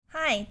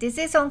Hi, this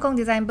is Hong Kong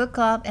Design Book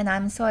Club and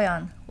I'm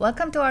Soyeon.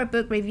 Welcome to our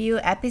book review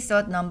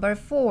episode number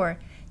 4.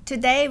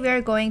 Today we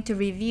are going to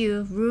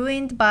review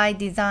Ruined by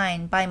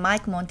Design by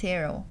Mike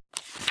Monteiro.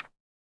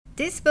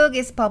 This book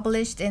is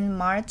published in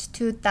March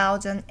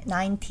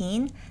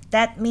 2019.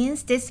 That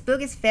means this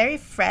book is very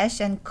fresh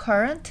and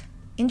current,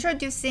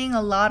 introducing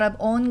a lot of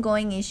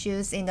ongoing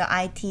issues in the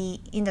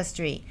IT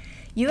industry.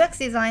 UX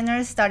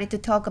designers started to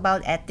talk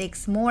about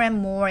ethics more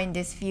and more in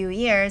these few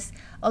years.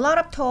 A lot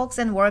of talks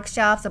and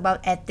workshops about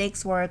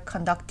ethics were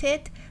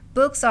conducted,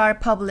 books are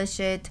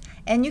published,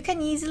 and you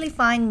can easily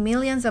find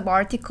millions of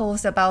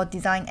articles about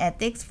design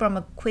ethics from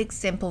a quick,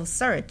 simple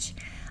search.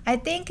 I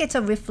think it's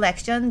a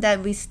reflection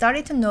that we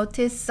started to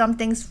notice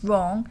something's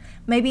wrong,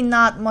 maybe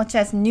not much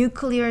as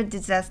nuclear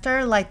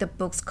disaster like the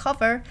book's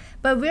cover,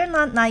 but we're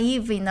not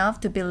naive enough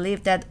to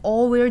believe that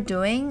all we're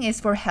doing is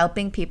for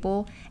helping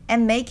people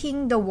and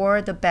making the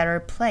world a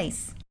better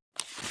place.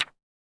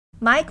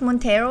 Mike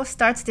Monteiro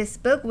starts this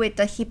book with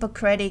the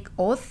Hippocratic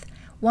Oath,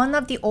 one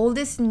of the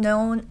oldest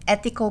known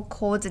ethical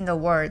codes in the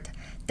world,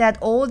 that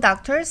all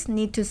doctors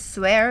need to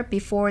swear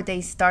before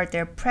they start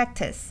their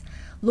practice.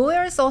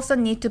 Lawyers also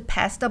need to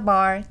pass the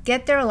bar,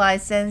 get their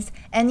license,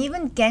 and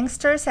even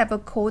gangsters have a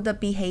code of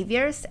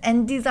behaviors,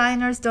 and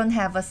designers don't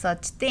have a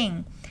such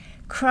thing.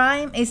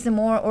 Crime is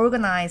more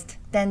organized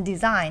than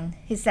design,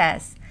 he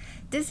says.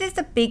 This is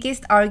the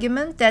biggest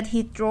argument that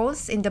he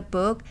throws in the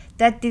book,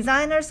 that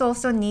designers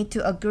also need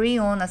to agree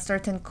on a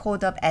certain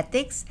code of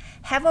ethics,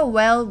 have a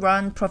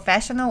well-run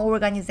professional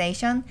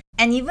organization,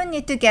 and even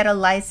need to get a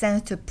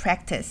license to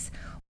practice.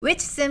 Which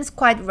seems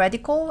quite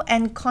radical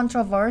and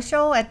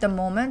controversial at the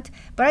moment,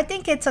 but I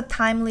think it's a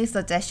timely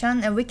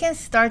suggestion and we can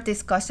start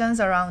discussions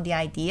around the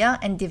idea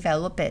and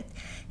develop it.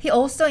 He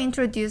also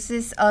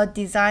introduces a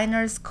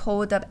designer's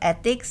code of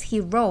ethics he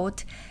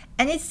wrote,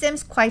 and it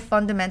seems quite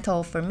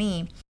fundamental for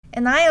me.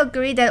 And I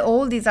agree that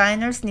all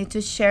designers need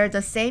to share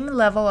the same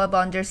level of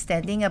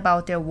understanding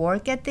about their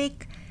work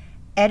ethic,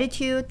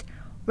 attitude,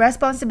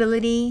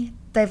 responsibility,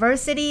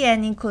 diversity,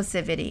 and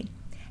inclusivity.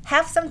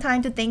 Have some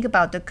time to think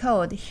about the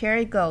code. Here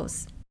it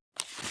goes.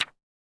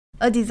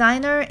 A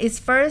designer is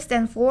first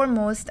and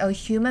foremost a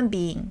human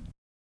being.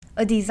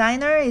 A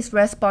designer is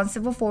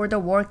responsible for the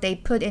work they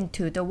put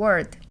into the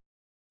world.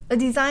 A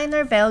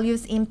designer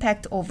values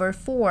impact over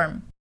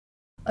form.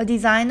 A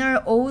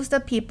designer owes the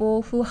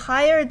people who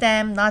hire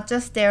them not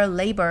just their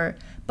labor,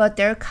 but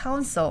their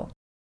counsel.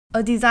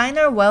 A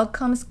designer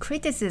welcomes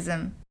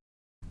criticism.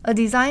 A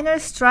designer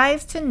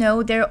strives to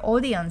know their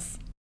audience.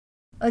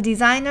 A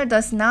designer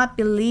does not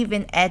believe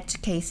in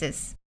edge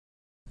cases.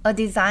 A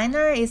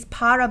designer is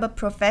part of a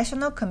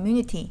professional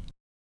community.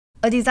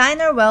 A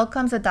designer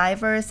welcomes a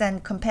diverse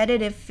and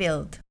competitive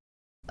field.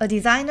 A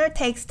designer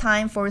takes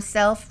time for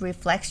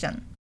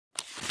self-reflection.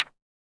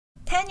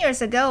 10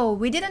 years ago,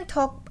 we didn't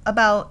talk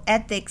about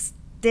ethics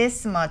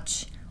this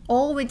much.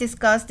 All we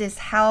discussed is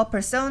how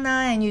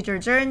persona and user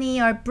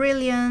journey are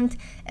brilliant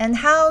and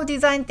how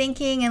design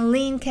thinking and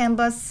lean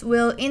canvas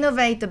will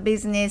innovate the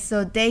business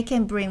so they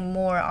can bring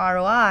more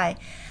ROI.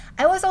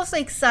 I was also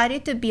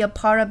excited to be a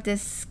part of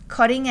this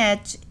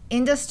cutting-edge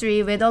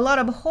industry with a lot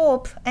of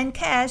hope and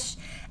cash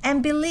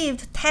and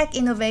believed tech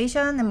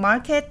innovation and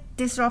market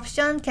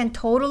disruption can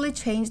totally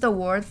change the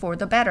world for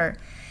the better.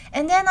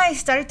 And then I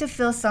started to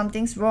feel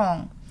something's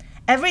wrong.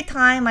 Every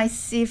time I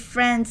see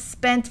friends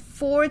spend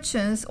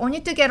fortunes only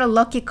to get a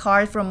lucky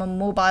card from a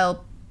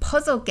mobile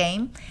puzzle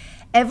game,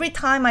 every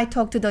time I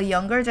talk to the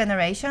younger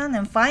generation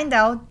and find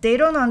out they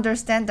don't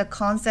understand the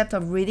concept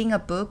of reading a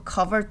book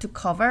cover to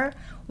cover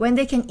when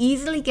they can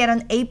easily get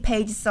an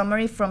 8-page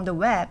summary from the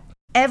web,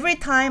 every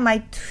time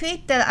I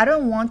tweet that I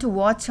don't want to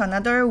watch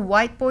another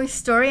white boy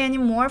story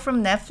anymore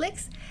from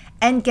Netflix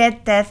and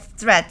get death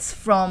threats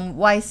from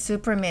white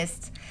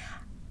supremacists,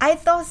 I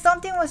thought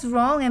something was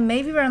wrong and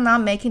maybe we're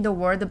not making the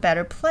world a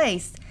better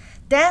place.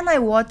 Then I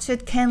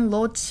watched Ken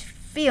Loach's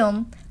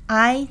film,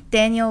 I,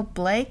 Daniel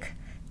Blake.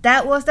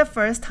 That was the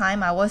first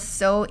time I was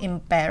so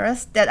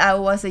embarrassed that I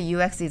was a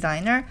UX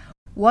designer.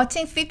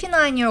 Watching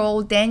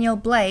 59-year-old Daniel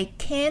Blake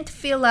can't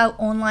fill out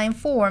online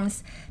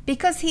forms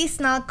because he's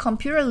not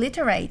computer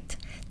literate.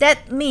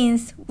 That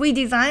means we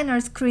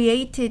designers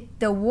created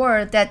the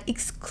world that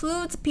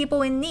excludes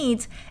people in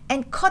need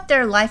and cut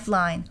their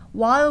lifeline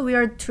while we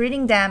are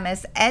treating them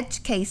as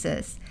edge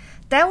cases.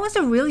 That was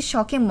a really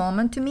shocking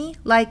moment to me,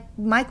 like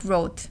Mike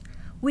wrote.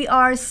 We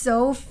are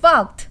so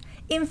fucked.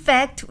 In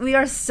fact, we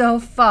are so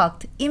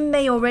fucked. It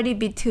may already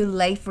be too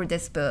late for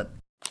this book.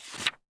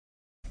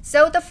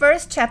 So the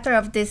first chapter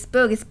of this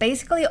book is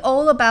basically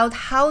all about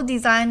how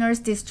designers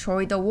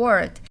destroy the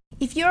world.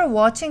 If you're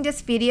watching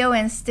this video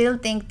and still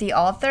think the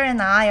author and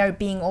I are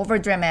being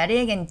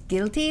overdramatic and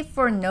guilty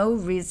for no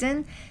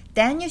reason,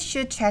 then you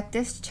should check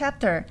this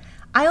chapter.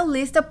 I'll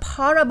list a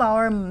part of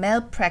our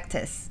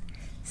malpractice.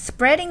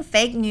 Spreading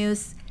fake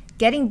news,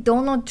 getting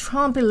Donald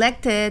Trump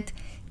elected,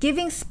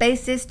 giving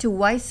spaces to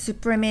white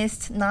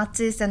supremacists,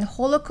 Nazis, and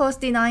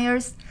Holocaust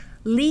deniers,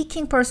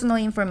 leaking personal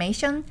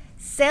information,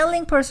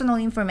 selling personal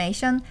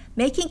information,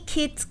 making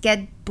kids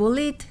get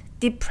bullied,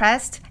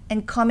 depressed,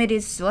 and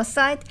committed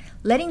suicide,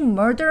 letting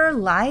murder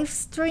live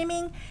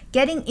streaming,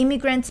 getting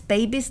immigrants'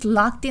 babies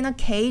locked in a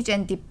cage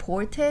and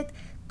deported,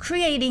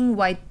 creating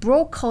white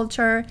bro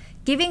culture,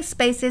 giving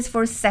spaces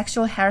for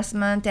sexual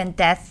harassment and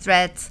death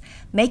threats,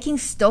 making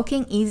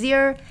stalking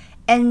easier,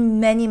 and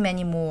many,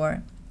 many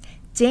more.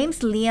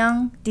 James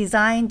Liang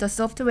designed the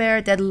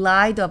software that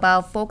lied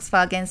about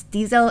Volkswagen's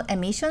diesel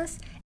emissions,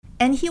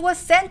 and he was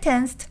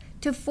sentenced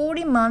to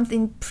 40 months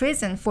in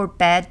prison for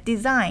bad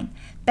design.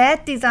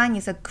 Bad design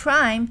is a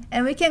crime,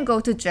 and we can go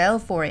to jail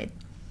for it.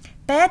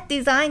 Bad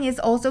design is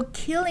also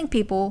killing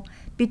people.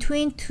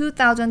 Between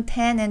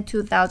 2010 and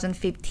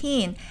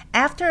 2015,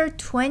 after a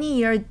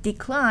 20-year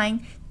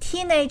decline,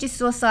 teenage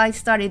suicide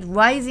started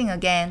rising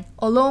again,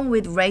 along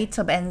with rates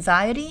of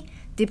anxiety,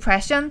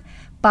 depression,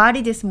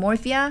 body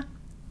dysmorphia,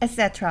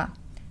 etc.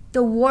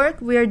 The work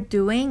we're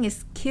doing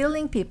is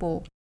killing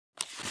people.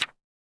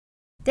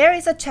 There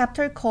is a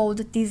chapter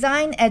called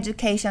Design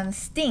Education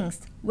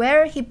Stinks,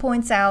 where he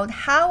points out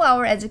how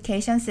our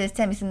education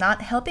system is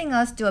not helping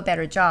us do a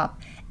better job.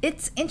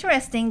 It's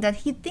interesting that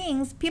he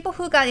thinks people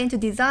who got into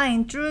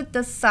design through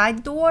the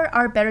side door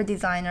are better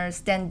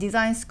designers than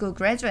design school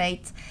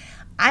graduates.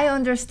 I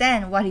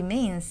understand what he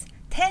means.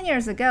 10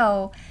 years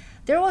ago,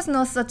 there was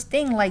no such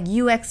thing like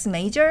UX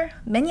major.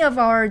 Many of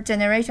our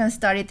generation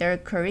started their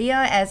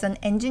career as an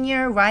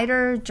engineer,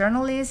 writer,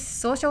 journalist,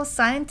 social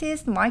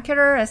scientist,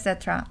 marketer,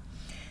 etc.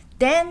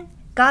 Then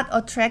got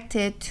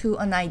attracted to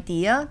an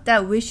idea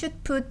that we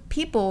should put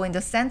people in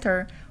the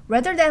center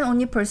rather than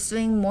only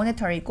pursuing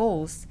monetary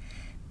goals.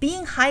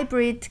 Being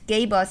hybrid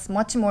gave us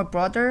much more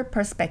broader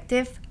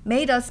perspective,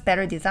 made us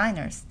better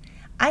designers.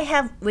 I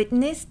have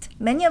witnessed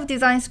many of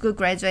design school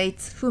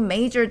graduates who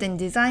majored in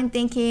design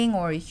thinking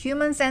or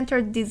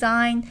human-centered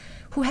design,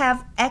 who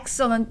have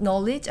excellent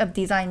knowledge of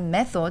design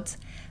methods,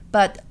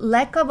 but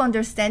lack of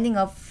understanding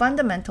of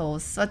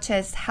fundamentals such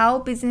as how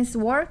business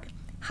work,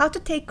 how to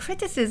take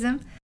criticism,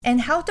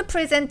 and how to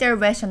present their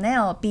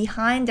rationale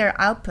behind their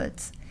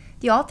outputs.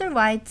 The author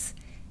writes,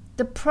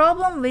 "The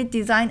problem with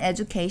design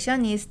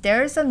education is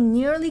there's a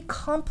nearly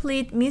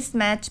complete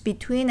mismatch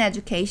between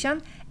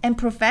education and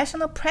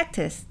professional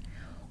practice.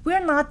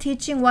 We're not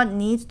teaching what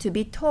needs to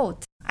be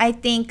taught. I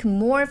think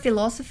more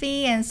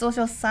philosophy and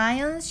social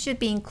science should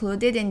be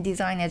included in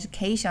design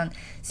education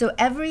so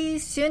every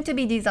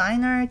soon-to-be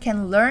designer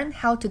can learn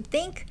how to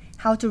think,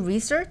 how to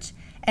research,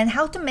 and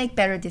how to make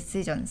better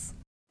decisions."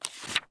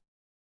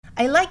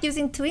 I like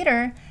using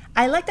Twitter.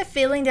 I like the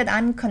feeling that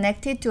I'm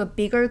connected to a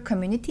bigger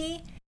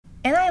community,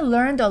 and I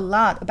learned a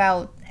lot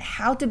about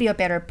how to be a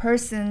better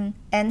person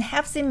and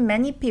have seen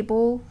many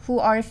people who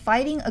are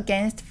fighting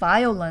against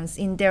violence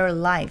in their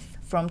life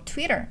from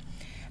Twitter.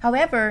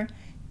 However,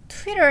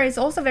 Twitter is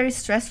also very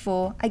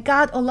stressful. I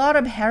got a lot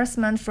of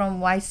harassment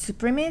from white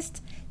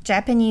supremacists,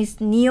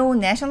 Japanese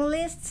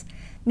neo-nationalists,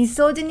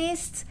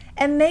 misogynists,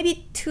 and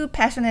maybe too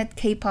passionate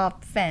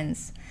K-pop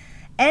fans.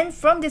 And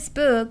from this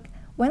book,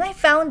 when I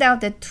found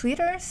out that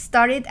Twitter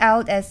started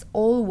out as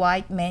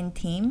all-white men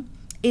team,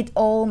 it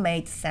all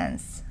made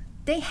sense.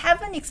 They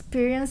haven't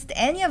experienced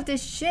any of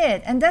this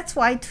shit, and that's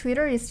why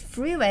Twitter is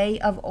freeway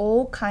of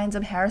all kinds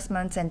of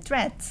harassments and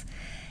threats.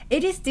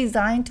 It is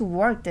designed to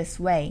work this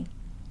way.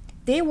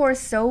 They were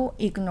so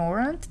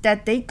ignorant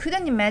that they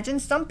couldn't imagine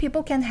some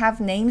people can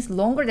have names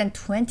longer than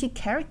 20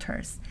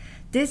 characters.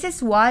 This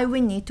is why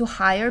we need to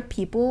hire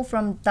people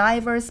from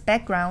diverse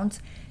backgrounds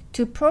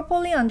to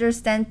properly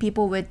understand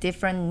people with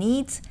different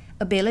needs,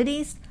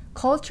 abilities,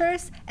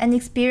 cultures, and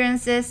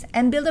experiences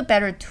and build a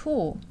better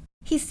tool.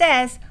 He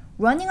says,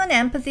 running an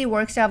empathy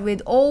workshop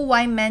with all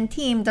white men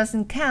team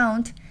doesn't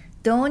count.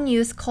 Don't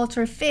use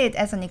culture fit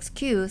as an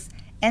excuse,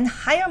 and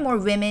hire more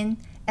women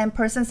and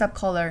persons of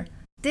color.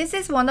 This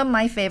is one of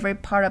my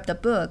favorite part of the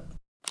book.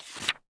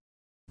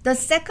 The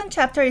second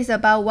chapter is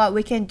about what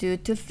we can do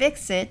to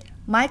fix it.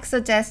 Mike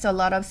suggests a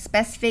lot of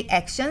specific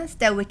actions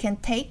that we can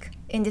take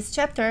in this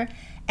chapter,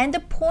 and the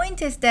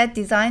point is that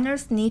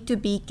designers need to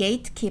be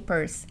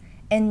gatekeepers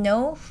and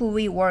know who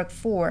we work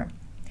for.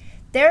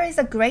 There is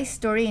a great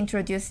story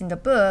introduced in the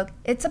book.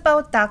 It's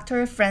about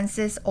Dr.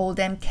 Frances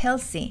Oldham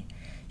Kelsey.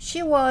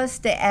 She was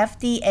the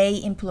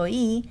FDA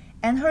employee,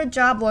 and her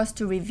job was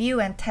to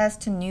review and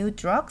test new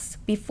drugs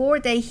before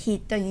they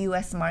hit the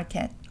US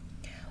market.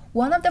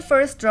 One of the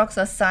first drugs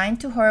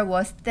assigned to her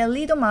was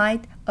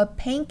thalidomide, a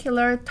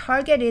painkiller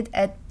targeted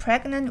at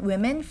pregnant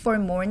women for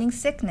morning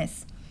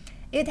sickness.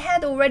 It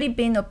had already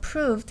been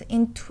approved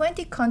in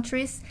 20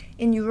 countries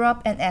in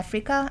Europe and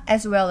Africa,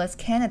 as well as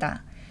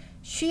Canada.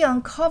 She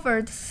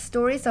uncovered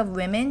stories of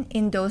women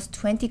in those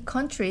 20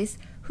 countries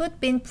who'd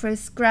been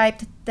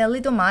prescribed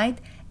thalidomide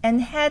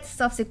and had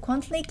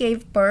subsequently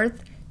gave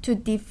birth to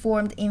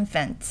deformed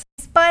infants.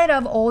 In spite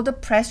of all the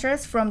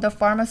pressures from the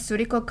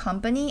pharmaceutical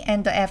company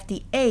and the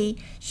FDA,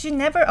 she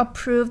never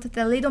approved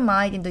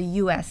thalidomide in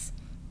the US.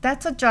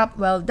 That's a job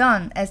well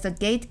done as the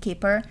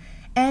gatekeeper,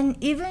 and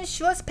even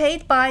she was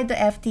paid by the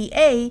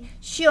FDA,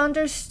 she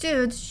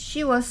understood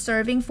she was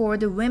serving for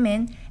the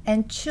women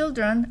and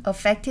children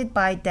affected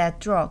by that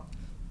drug.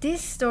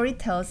 This story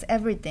tells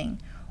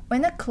everything.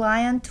 When a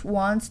client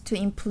wants to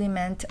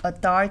implement a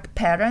dark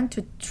pattern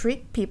to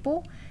trick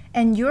people,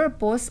 and your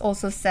boss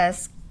also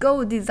says,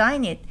 go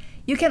design it,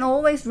 you can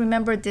always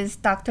remember this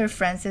Dr.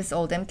 Francis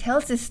Odom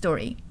Kelsey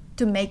story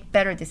to make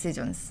better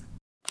decisions.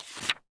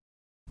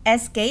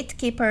 As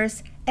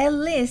gatekeepers, at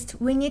least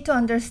we need to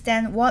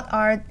understand what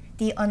are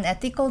the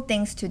unethical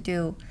things to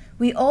do.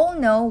 We all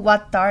know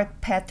what dark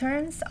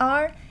patterns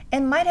are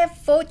and might have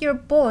fought your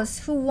boss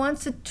who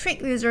wants to trick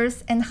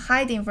users and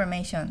hide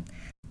information.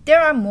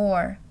 There are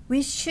more.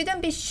 We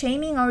shouldn't be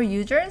shaming our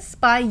users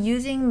by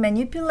using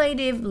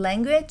manipulative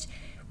language.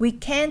 We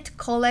can't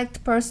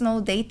collect personal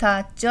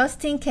data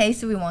just in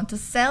case we want to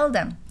sell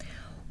them.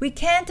 We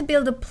can't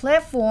build a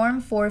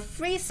platform for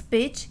free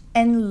speech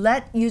and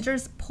let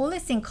users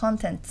policing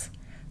content.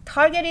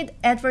 Targeted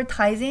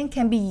advertising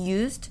can be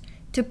used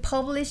to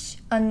publish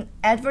an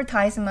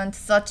advertisement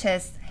such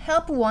as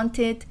 "Help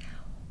Wanted,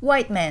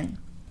 White Man."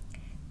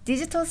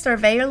 Digital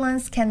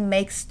surveillance can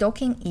make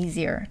stalking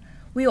easier.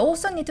 We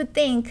also need to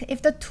think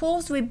if the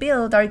tools we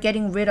build are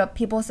getting rid of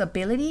people's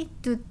ability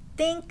to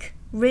think,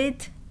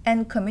 read,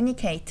 and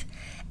communicate.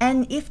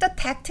 And if the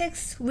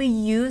tactics we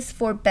use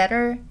for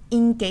better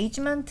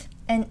engagement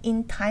and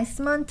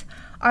enticement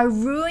are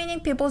ruining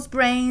people's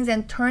brains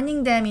and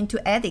turning them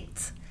into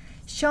addicts.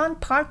 Sean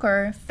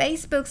Parker,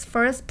 Facebook's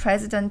first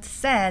president,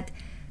 said,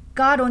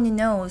 "God only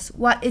knows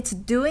what it's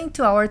doing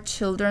to our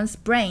children's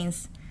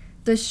brains.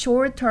 The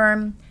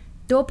short-term,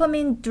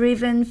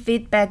 dopamine-driven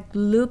feedback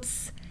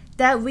loops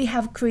that we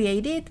have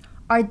created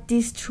are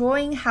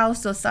destroying how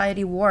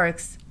society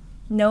works.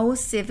 No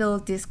civil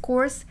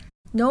discourse,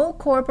 no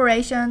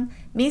cooperation,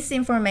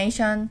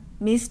 misinformation,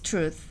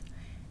 mistruth.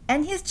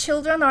 And his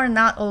children are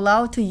not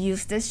allowed to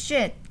use this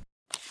shit."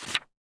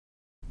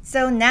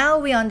 So now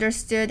we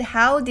understood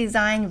how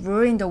design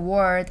ruined the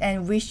world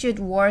and we should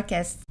work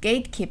as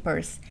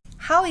gatekeepers.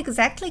 How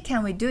exactly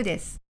can we do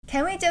this?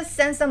 Can we just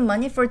send some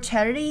money for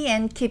charity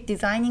and keep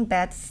designing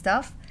bad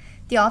stuff?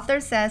 The author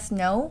says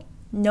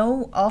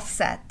no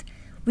offset.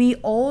 We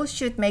all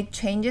should make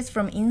changes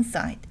from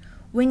inside.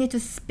 We need to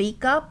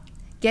speak up,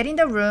 get in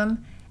the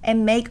room,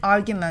 and make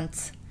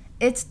arguments.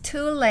 It's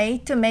too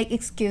late to make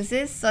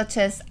excuses such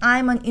as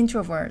 "I'm an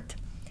introvert."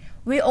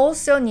 We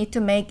also need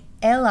to make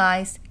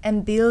allies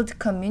and build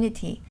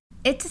community.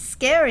 It's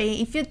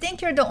scary if you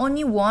think you're the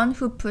only one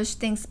who pushed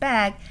things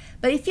back,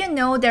 but if you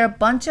know there are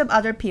a bunch of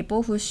other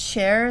people who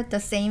share the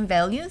same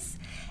values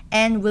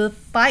and will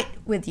fight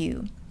with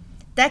you,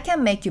 that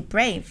can make you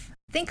brave.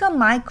 Think of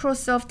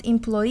Microsoft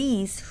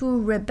employees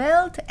who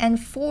rebelled and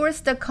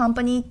forced the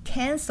company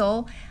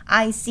cancel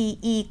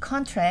ICE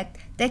contract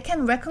that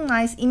can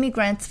recognize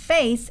immigrants'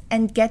 face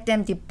and get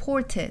them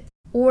deported.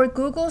 Or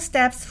Google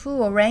staffs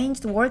who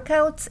arranged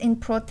workouts in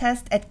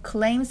protest at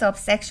claims of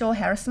sexual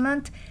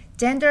harassment,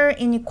 gender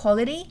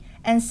inequality,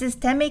 and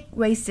systemic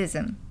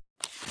racism.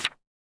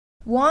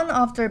 One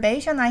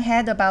observation I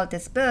had about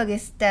this book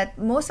is that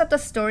most of the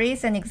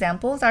stories and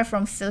examples are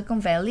from Silicon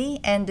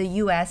Valley and the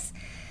US.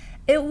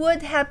 It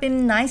would have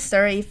been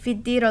nicer if he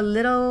did a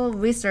little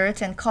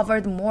research and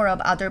covered more of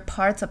other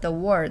parts of the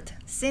world,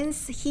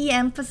 since he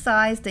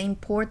emphasized the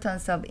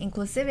importance of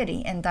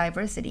inclusivity and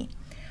diversity.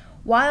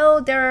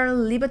 While there are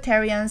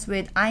libertarians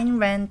with Ayn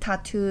Rand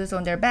tattoos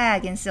on their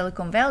back in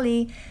Silicon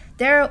Valley,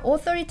 there are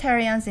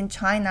authoritarians in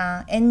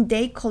China, and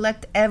they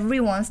collect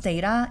everyone's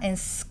data and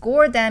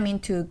score them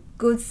into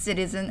good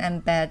citizen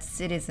and bad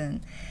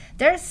citizen.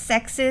 There's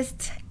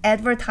sexist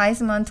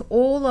advertisement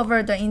all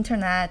over the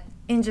internet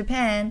in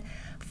Japan,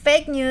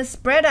 fake news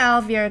spread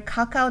out via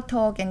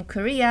KakaoTalk in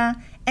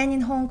Korea, and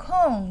in Hong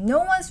Kong, no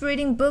one's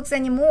reading books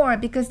anymore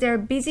because they're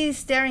busy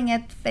staring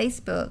at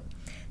Facebook.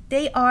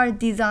 They are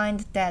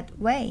designed that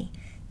way.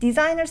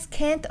 Designers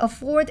can't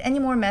afford any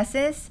more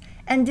messes,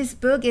 and this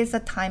book is a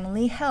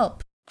timely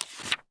help.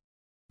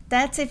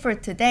 That's it for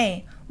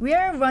today. We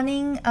are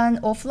running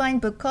an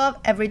offline book club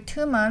every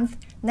 2 months.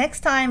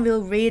 Next time,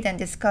 we'll read and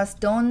discuss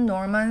Don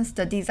Norman's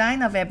The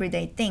Design of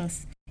Everyday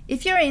Things.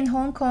 If you're in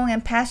Hong Kong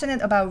and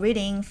passionate about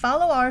reading,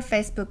 follow our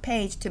Facebook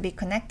page to be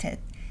connected.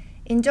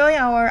 Enjoy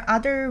our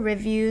other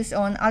reviews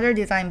on other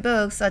design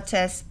books such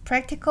as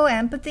Practical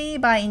Empathy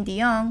by Indy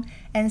Young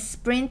and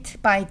Sprint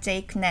by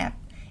Jake Knapp.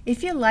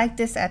 If you like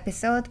this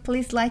episode,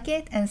 please like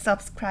it and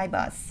subscribe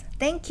us.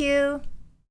 Thank you!